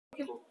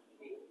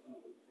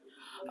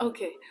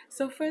Okay,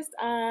 so first,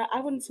 I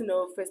wanted to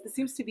know first. There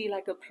seems to be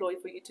like a ploy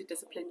for you to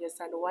discipline your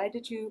son. Why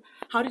did you?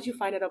 How did you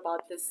find out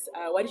about this?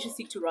 Why did you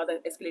seek to rather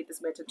escalate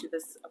this matter to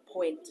this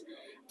point?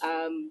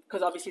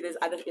 Because obviously there's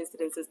other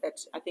incidences that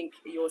I think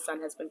your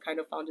son has been kind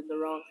of found in the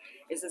wrong.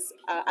 Is this?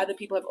 Other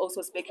people have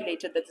also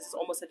speculated that this is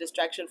almost a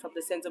distraction from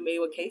the Senzo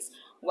Meyiwa case.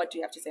 What do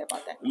you have to say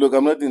about that? Look,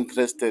 I'm not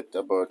interested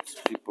about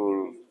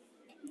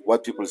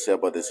what people say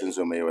about the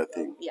Senzo Meyiwa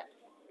thing. Yeah.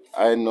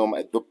 I know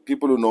the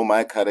people who know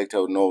my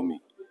character know me.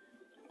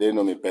 They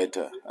know me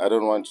better. I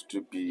don't want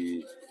to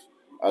be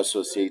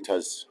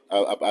associated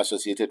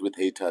with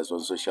haters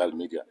on social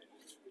media.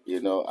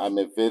 I'm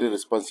a very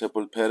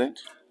responsible parent,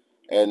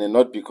 and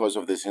not because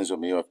of the Senzo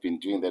Meyiwa. I've been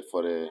doing that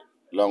for a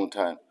long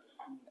time,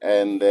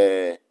 and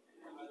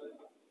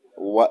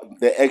what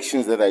the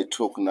actions that I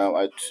took now,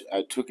 I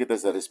took it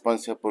as a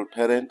responsible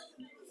parent.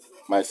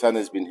 My son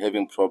has been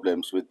having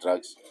problems with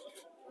drugs.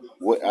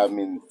 I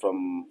mean,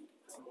 from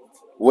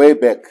way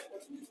back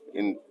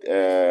in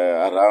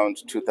around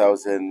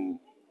 2000.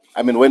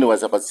 I mean, when he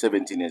was about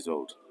 17 years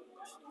old.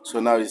 So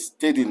now he's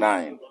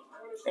 39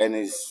 and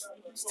he's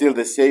still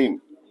the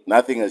same.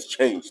 Nothing has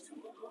changed.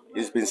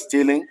 He's been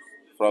stealing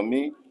from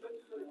me.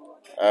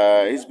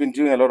 He's been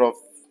doing a lot of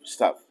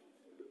stuff.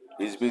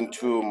 He's been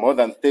to more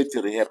than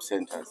 30 rehab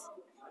centers,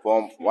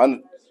 from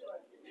one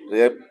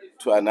rehab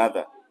to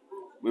another.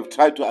 We've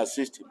tried to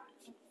assist him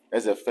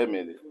as a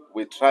family.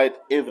 We tried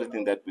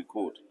everything that we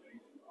could,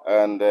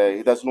 and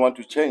he doesn't want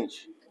to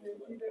change.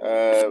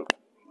 Uh,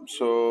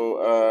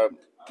 so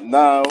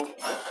now,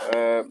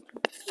 uh,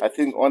 I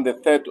think on the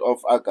 3rd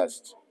of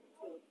August,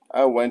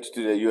 I went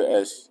to the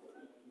US.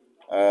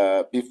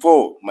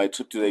 Before my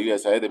trip to the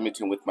US, I had a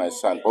meeting with my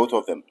son, both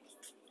of them,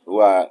 who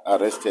are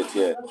arrested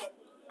here.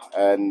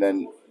 And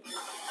then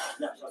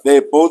they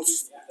both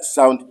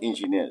sound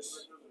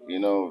engineers,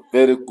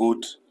 very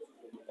good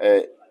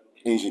uh,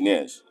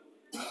 engineers.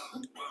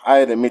 I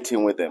had a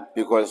meeting with them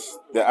because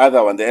the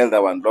other one, the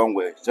elder one,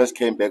 Longwe, just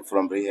came back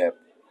from rehab.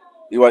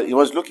 He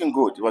was looking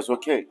good. He was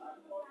okay.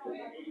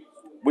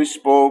 We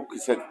spoke. He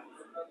said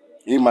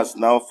he must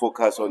now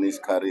focus on his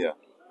career.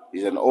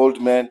 He's an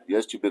old man. He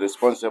has to be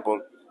responsible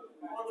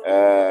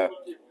uh,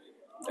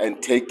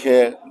 and take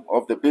care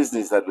of the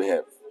business that we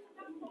have.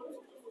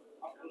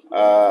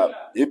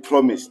 He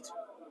promised.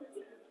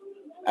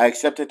 I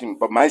accepted him,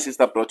 but my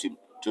sister brought him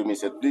to me.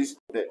 Said, "Please,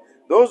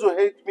 those who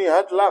hate me,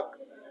 hard luck."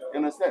 You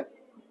understand?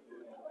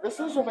 The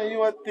Senzo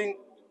Meyiwa thing.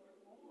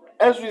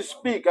 As we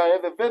speak, I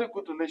have a very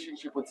good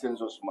relationship with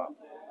Senzo's mom.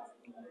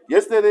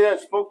 Yesterday, I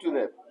spoke to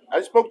them.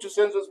 I spoke to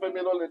Senzo's family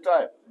all the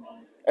time.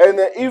 And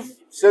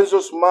if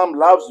Senzo's mom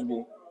loves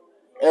me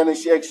and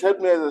she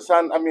accepts me as a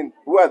son, I mean,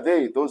 who are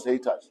they, those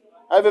haters?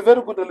 I have a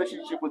very good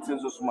relationship with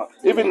Senzo's mom.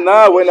 Even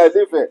now, when I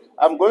leave her,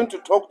 I'm going to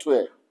talk to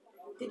her.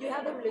 Did you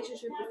have a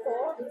relationship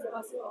before? Is it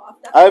possible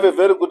after? I have a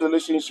very good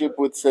relationship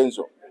with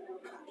Senzo.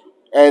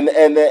 And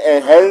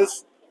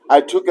hence, I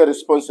took a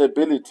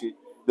responsibility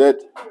that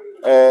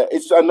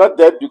it's not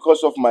that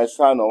because of my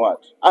son or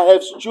what. I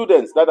have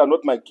students that are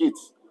not my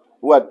kids,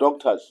 who are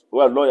doctors, who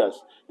are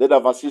lawyers, that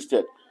have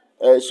assisted.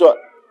 So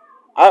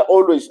I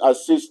always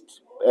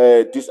assist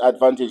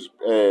disadvantaged,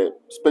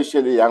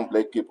 especially young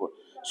black people.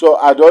 So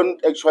I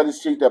don't actually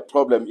see the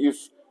problem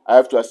if I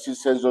have to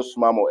assist Senzo's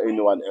mom or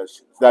anyone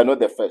else. They are not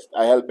the first.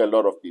 I help a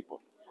lot of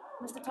people.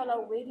 Mr.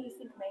 Twala, where do you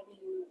think maybe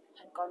you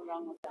had gone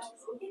wrong with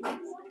that?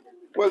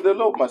 Well, the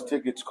law must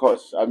take its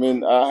course. I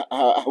mean,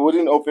 I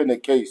wouldn't open a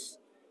case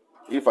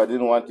if I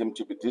didn't want him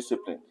to be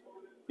disciplined.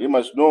 He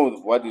must know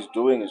what he's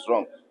doing is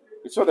wrong.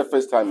 It's not the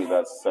first time he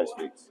does such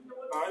things.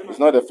 It's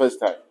not the first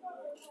time.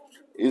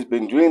 He's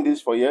been doing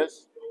this for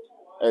years,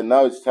 and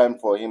now it's time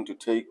for him to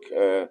take,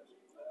 to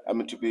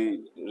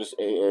be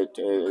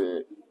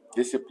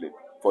disciplined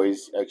for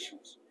his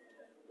actions.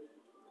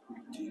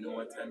 Do you know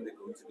what time they're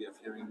going to be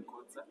appearing in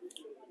court, sir?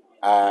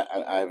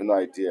 I have no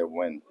idea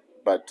when,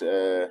 but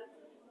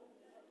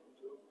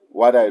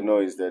what I know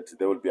is that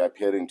they will be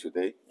appearing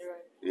today.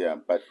 Yeah,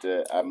 but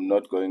I'm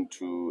not going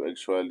to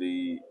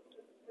actually.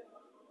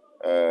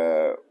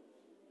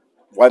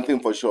 One thing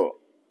for sure,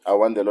 I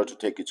want the law to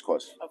take its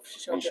course. In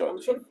Okay, short,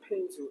 I'm sure it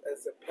pains you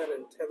as a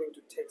parent having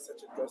to take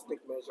such a drastic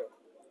measure.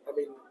 I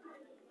mean,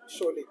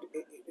 surely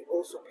it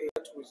also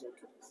pains to resort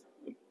to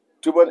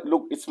this.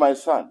 look, it's my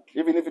son.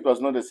 Even if it was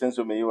not a Senzo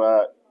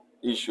Meyiwa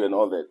issue and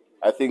all that,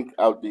 I think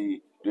I'll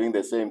be doing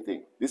the same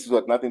thing. This has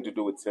got nothing to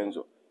do with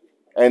Senzo.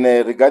 And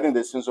regarding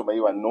the Senzo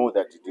Meyiwa, I know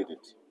that he did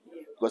it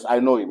because I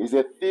know him. He's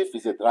a thief.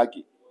 He's a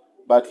druggie.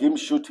 But him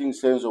shooting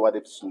Senzo, what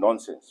it's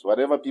nonsense.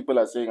 Whatever people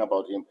are saying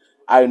about him,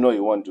 I know he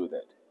won't do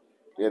that.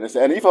 You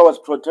understand? And if I was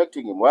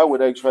protecting him, why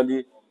would I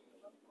actually,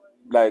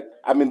 like,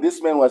 I mean,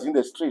 this man was in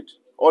the street.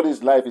 All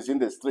his life is in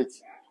the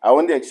streets. I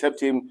only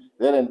accept him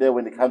there and there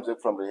when he comes back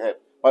from rehab.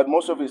 But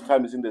most of his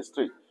time is in the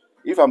street.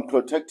 If I'm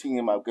protecting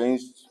him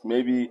against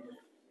maybe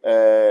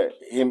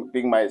him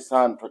being my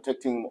son,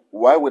 protecting him,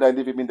 why would I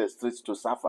leave him in the streets to suffer?